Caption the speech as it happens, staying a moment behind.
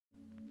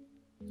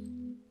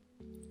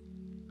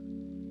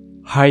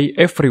Hi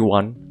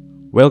everyone,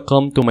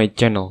 welcome to my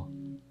channel.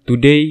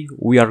 Today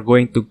we are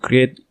going to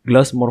create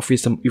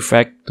Glassmorphism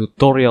effect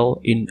tutorial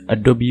in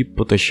Adobe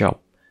Photoshop.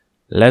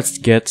 Let's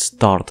get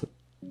started.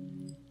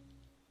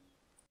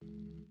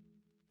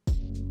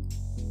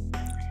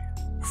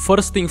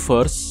 First thing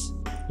first,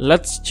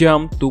 let's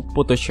jump to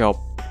Photoshop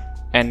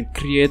and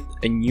create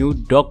a new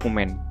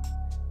document.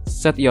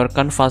 Set your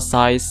canvas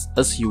size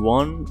as you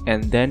want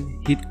and then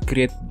hit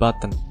create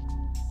button.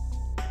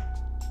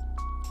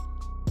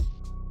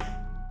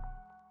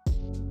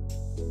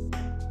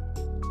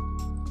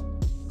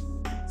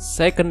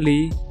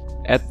 Secondly,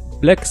 add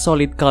black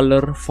solid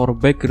color for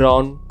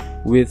background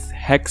with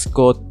hex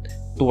code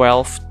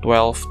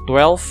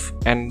 121212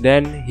 and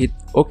then hit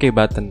OK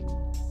button.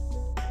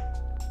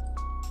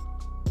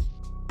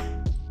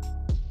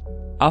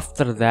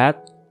 After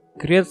that,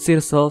 create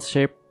circle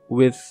shape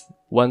with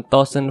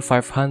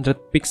 1500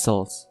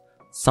 pixels,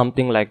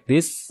 something like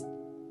this.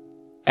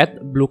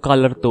 Add blue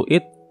color to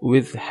it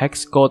with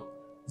hex code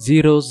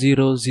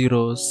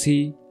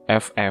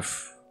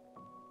 000CFF.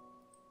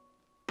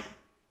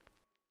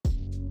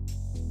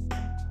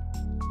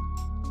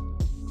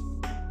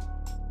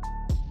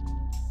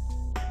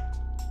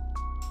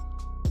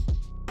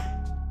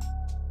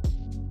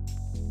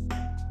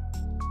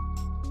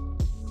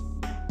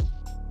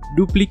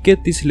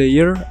 Duplicate this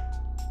layer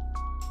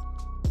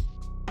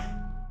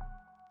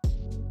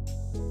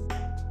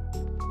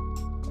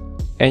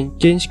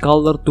and change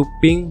color to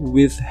pink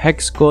with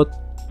hex code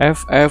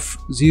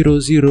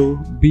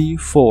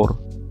FF00B4.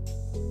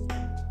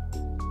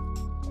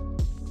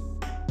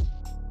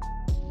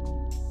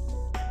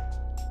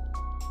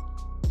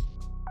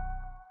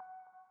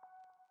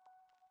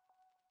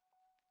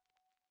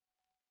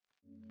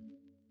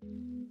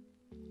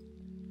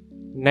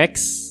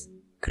 Next,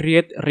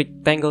 create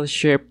rectangle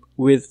shape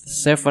with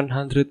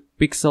 700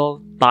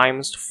 pixels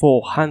times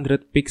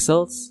 400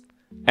 pixels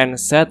and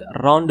set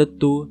rounded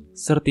to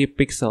 30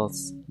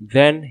 pixels,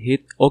 then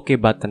hit OK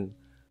button.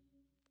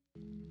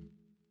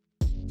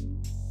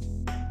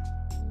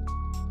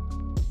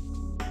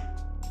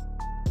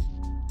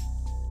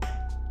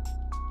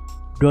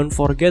 Don't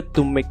forget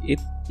to make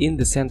it in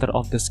the center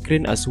of the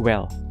screen as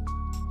well.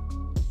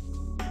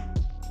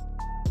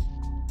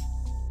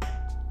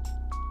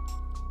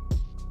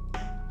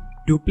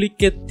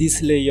 Duplicate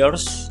these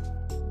layers.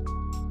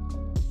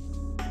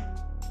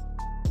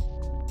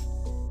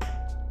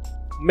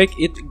 Make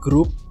it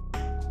group.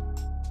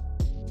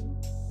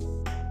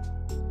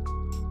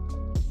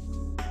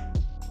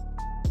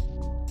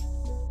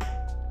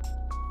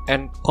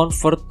 And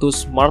convert to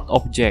smart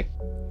object.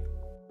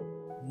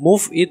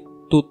 Move it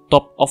to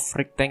top of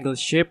rectangle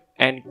shape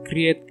and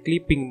create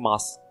clipping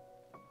mask.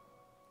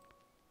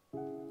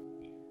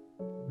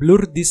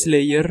 Blur this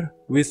layer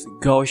with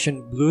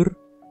Gaussian blur.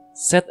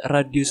 Set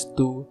radius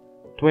to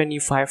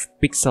 25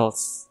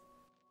 pixels.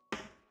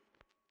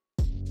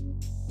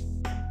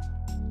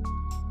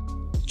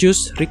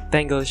 Choose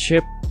rectangle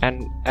shape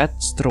and add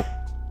stroke.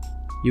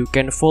 You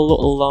can follow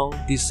along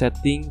the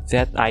setting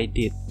that I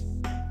did.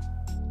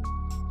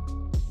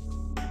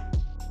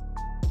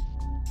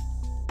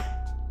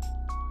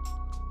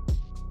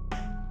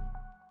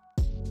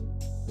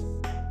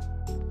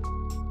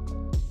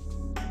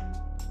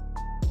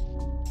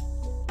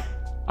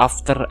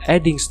 After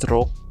adding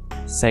stroke,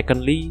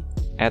 secondly,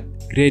 add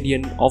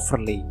gradient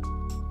overlay.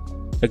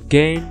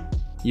 Again,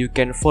 you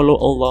can follow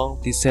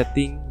along the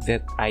setting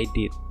that I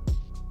did.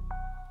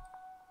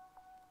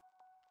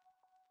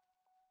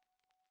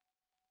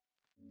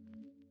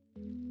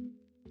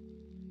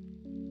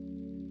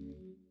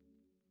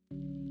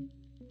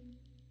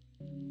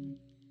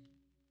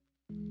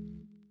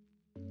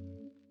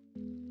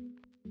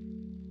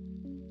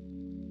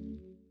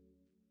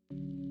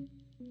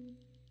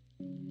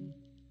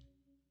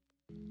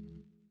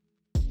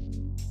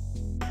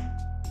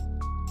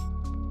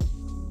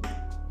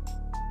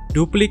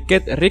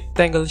 Duplicate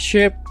rectangle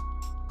shape.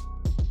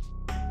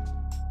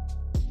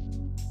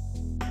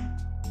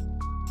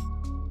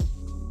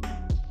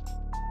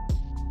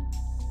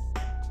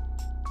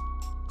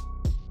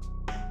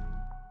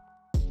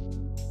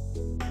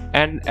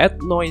 And add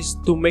noise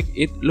to make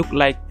it look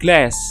like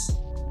glass.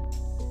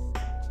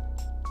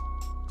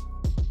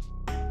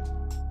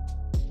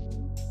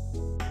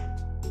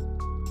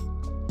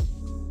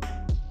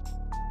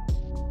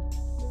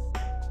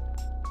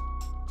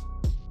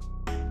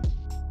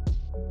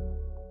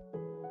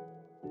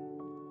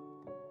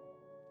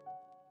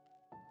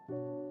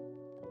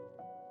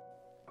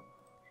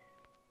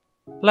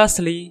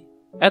 Lastly,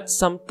 add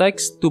some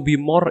text to be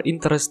more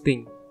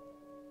interesting.